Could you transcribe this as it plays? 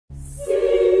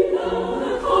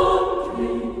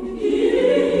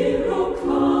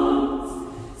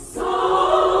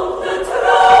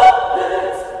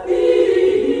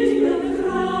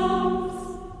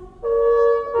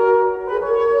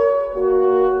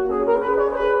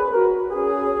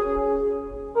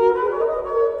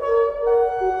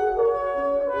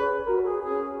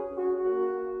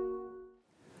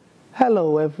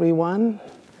Hello, everyone.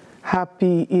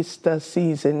 Happy Easter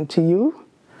season to you.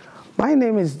 My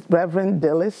name is Reverend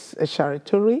Dillis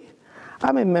Esharituri.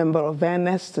 I'm a member of Van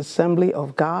Nest Assembly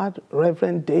of God.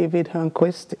 Reverend David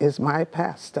Hernquist is my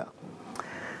pastor.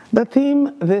 The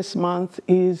theme this month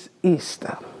is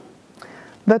Easter.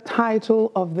 The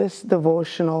title of this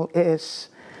devotional is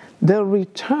The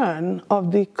Return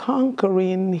of the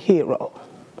Conquering Hero.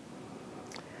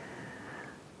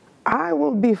 I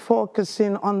will be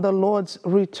focusing on the Lord's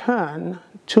return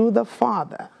to the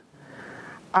Father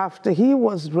after he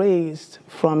was raised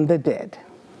from the dead.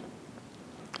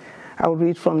 I'll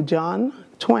read from John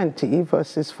 20,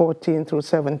 verses 14 through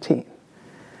 17.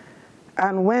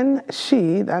 And when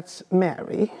she, that's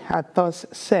Mary, had thus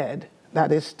said,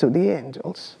 that is to the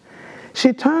angels,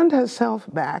 she turned herself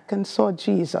back and saw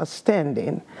Jesus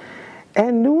standing,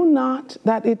 and knew not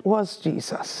that it was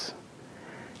Jesus.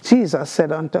 Jesus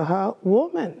said unto her,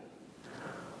 Woman,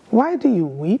 why do you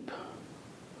weep?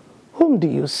 Whom do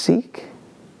you seek?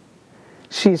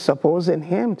 She, supposing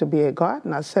him to be a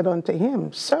gardener, said unto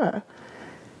him, Sir,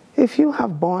 if you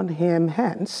have borne him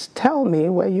hence, tell me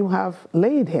where you have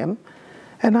laid him,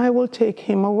 and I will take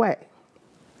him away.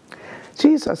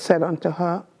 Jesus said unto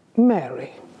her,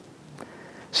 Mary.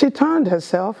 She turned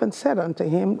herself and said unto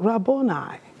him,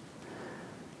 Rabboni.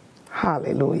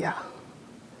 Hallelujah.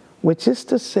 Which is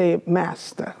to say,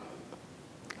 Master.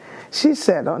 She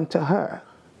said unto her,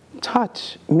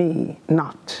 Touch me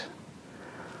not,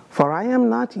 for I am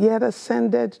not yet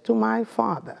ascended to my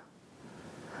Father.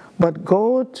 But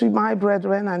go to my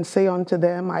brethren and say unto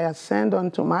them, I ascend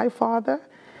unto my Father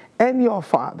and your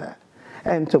Father,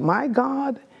 and to my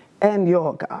God and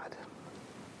your God.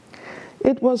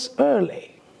 It was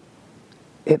early.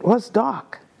 It was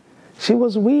dark. She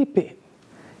was weeping.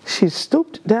 She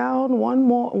stooped down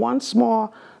once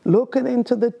more, looking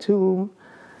into the tomb,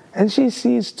 and she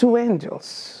sees two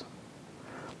angels,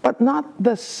 but not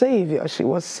the Savior she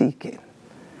was seeking.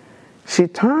 She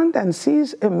turned and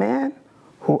sees a man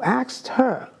who asked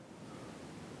her,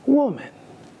 Woman,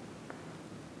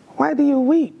 why do you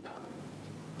weep?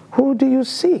 Who do you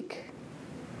seek?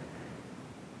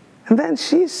 And then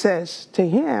she says to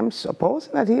him,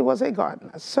 supposing that he was a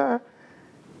gardener, Sir,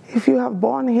 if you have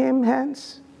borne him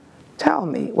hence, tell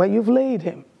me where you've laid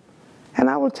him, and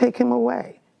I will take him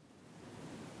away.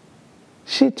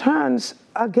 She turns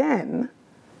again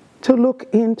to look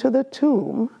into the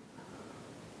tomb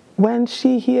when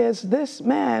she hears this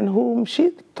man whom she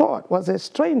thought was a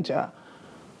stranger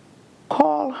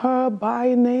call her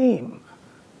by name.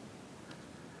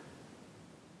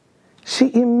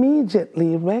 She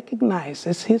immediately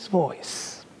recognizes his voice.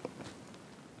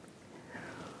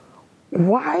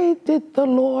 Why did the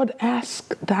Lord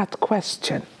ask that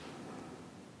question?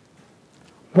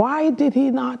 Why did he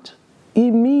not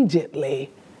immediately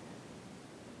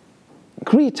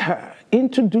greet her,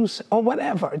 introduce, or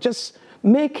whatever, just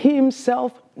make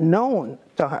himself known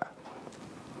to her?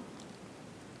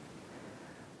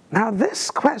 Now,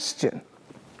 this question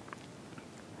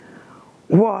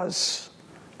was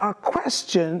a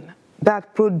question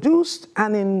that produced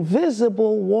an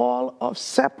invisible wall of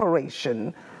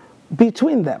separation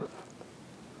between them.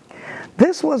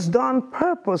 This was done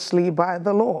purposely by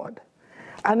the Lord,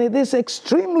 and it is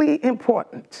extremely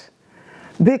important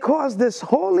because this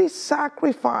holy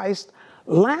sacrificed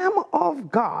Lamb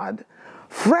of God,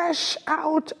 fresh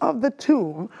out of the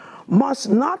tomb, must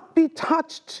not be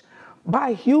touched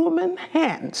by human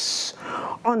hands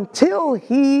until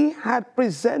he had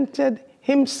presented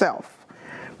himself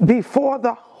before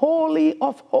the Holy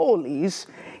of Holies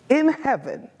in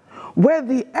heaven, where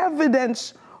the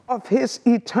evidence of his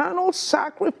eternal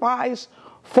sacrifice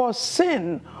for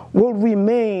sin will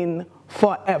remain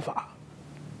forever.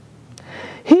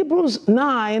 Hebrews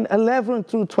 9:11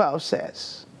 through 12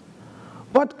 says,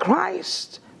 But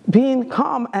Christ, being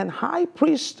come and high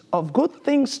priest of good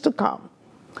things to come,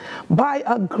 by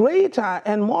a greater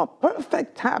and more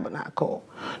perfect tabernacle,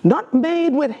 not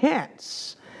made with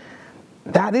hands,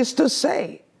 that is to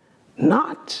say,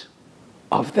 not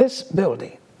of this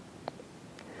building,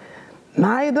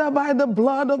 neither by the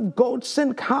blood of goats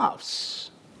and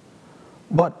calves,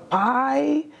 but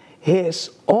by his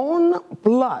own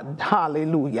blood,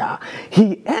 hallelujah,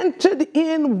 he entered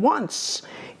in once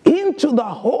into the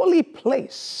holy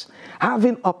place,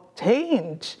 having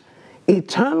obtained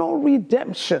eternal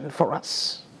redemption for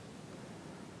us.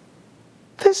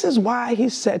 This is why he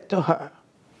said to her,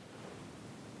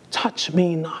 Touch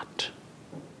me not.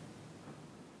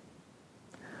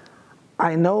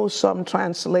 I know some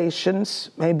translations,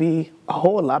 maybe a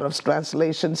whole lot of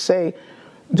translations say,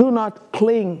 do not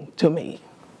cling to me.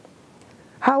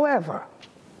 However,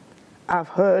 I've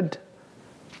heard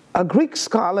A Greek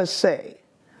scholar say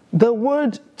the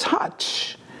word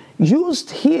touch used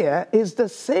here is the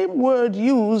same word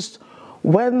used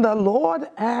when the Lord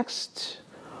asked,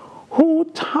 "Who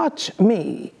touched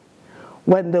me?"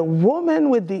 when the woman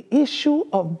with the issue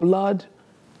of blood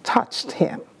touched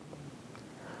him.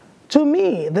 To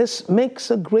me, this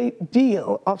makes a great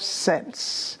deal of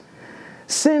sense,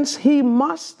 since he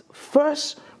must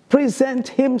first present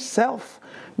himself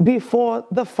before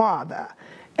the Father,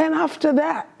 and after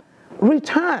that,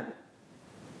 return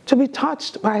to be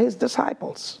touched by his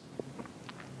disciples.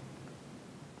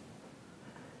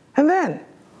 And then,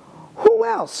 who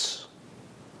else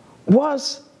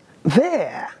was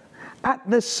there at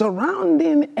the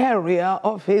surrounding area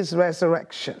of his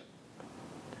resurrection?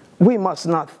 We must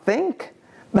not think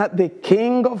that the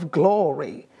King of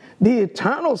glory, the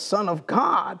eternal Son of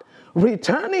God,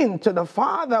 returning to the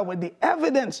Father with the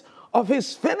evidence of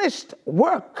his finished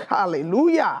work,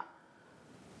 hallelujah,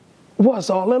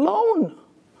 was all alone.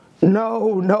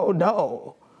 No, no,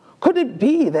 no. Could it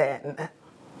be then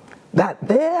that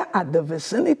there at the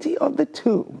vicinity of the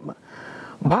tomb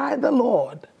by the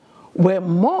Lord were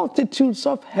multitudes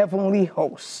of heavenly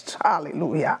hosts?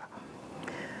 Hallelujah.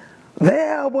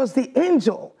 There was the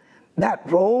angel that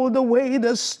rolled away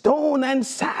the stone and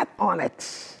sat on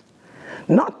it,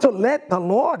 not to let the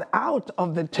Lord out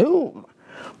of the tomb,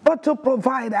 but to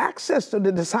provide access to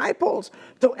the disciples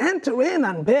to enter in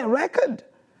and bear record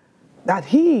that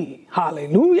he,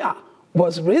 hallelujah,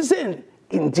 was risen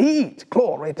indeed.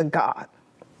 Glory to God.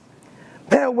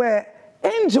 There were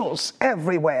angels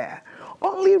everywhere,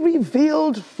 only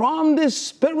revealed from the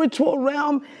spiritual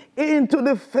realm into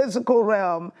the physical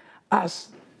realm as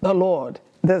the Lord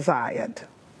desired.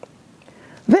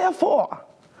 Therefore,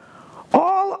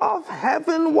 all of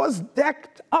heaven was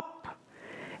decked up,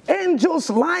 angels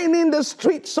lining the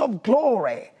streets of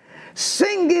glory,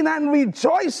 singing and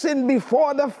rejoicing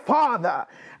before the Father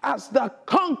as the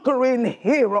conquering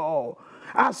hero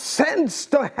ascends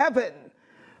to heaven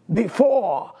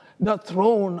before the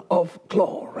throne of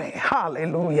glory.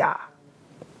 Hallelujah.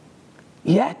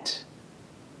 Yet,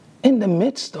 in the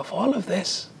midst of all of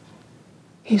this,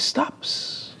 he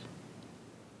stops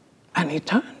and he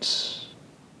turns.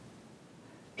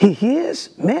 He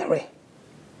hears Mary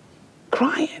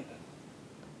crying.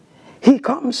 He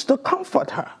comes to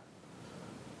comfort her.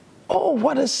 Oh,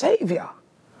 what a Savior.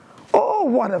 Oh,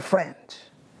 what a friend.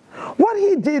 What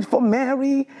he did for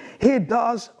Mary, he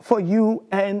does for you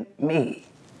and me.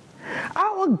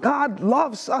 Our God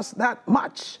loves us that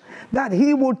much that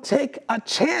he would take a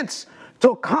chance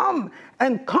to come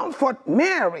and comfort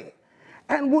Mary,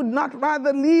 and would not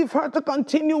rather leave her to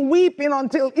continue weeping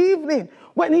until evening,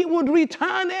 when he would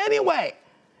return anyway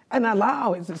and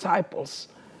allow his disciples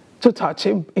to touch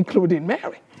him, including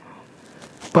Mary.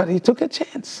 But he took a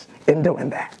chance in doing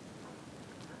that.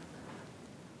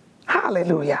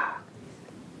 Hallelujah.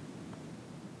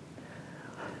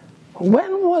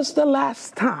 When was the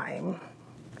last time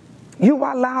you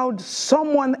allowed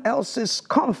someone else's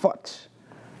comfort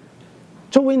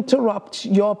to interrupt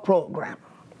your program?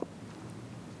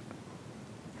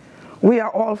 We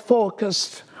are all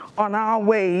focused on our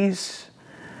ways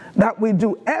that we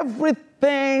do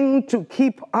everything to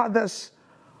keep others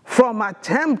from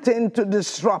attempting to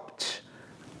disrupt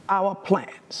our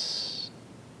plans.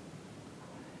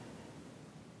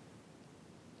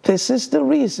 This is the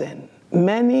reason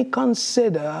many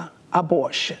consider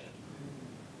abortion.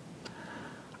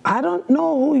 I don't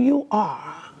know who you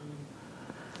are,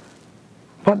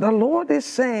 but the Lord is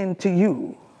saying to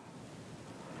you,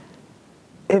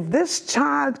 if this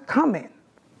child coming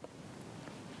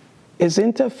is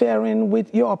interfering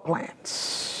with your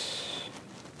plans,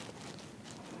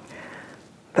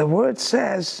 the word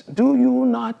says, do you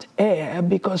not err,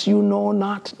 because you know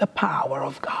not the power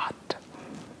of God.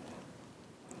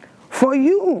 For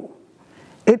you,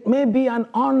 it may be an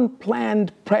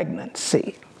unplanned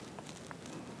pregnancy,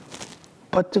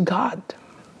 but to God,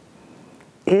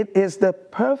 it is the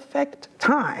perfect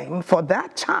time for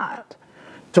that child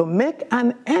to make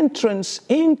an entrance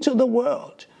into the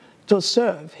world to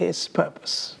serve his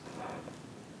purpose.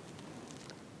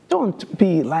 Don't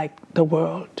be like the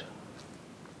world.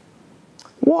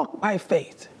 Walk by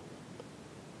faith,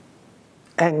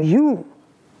 and you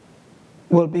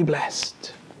will be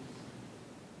blessed.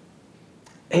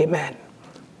 Amen.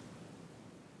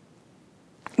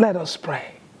 Let us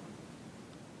pray.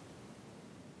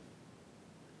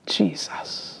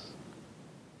 Jesus,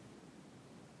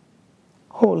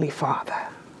 Holy Father,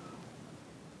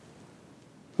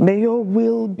 may your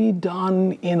will be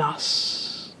done in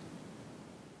us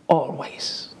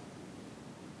always.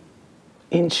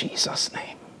 In Jesus'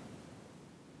 name,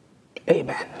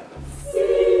 Amen.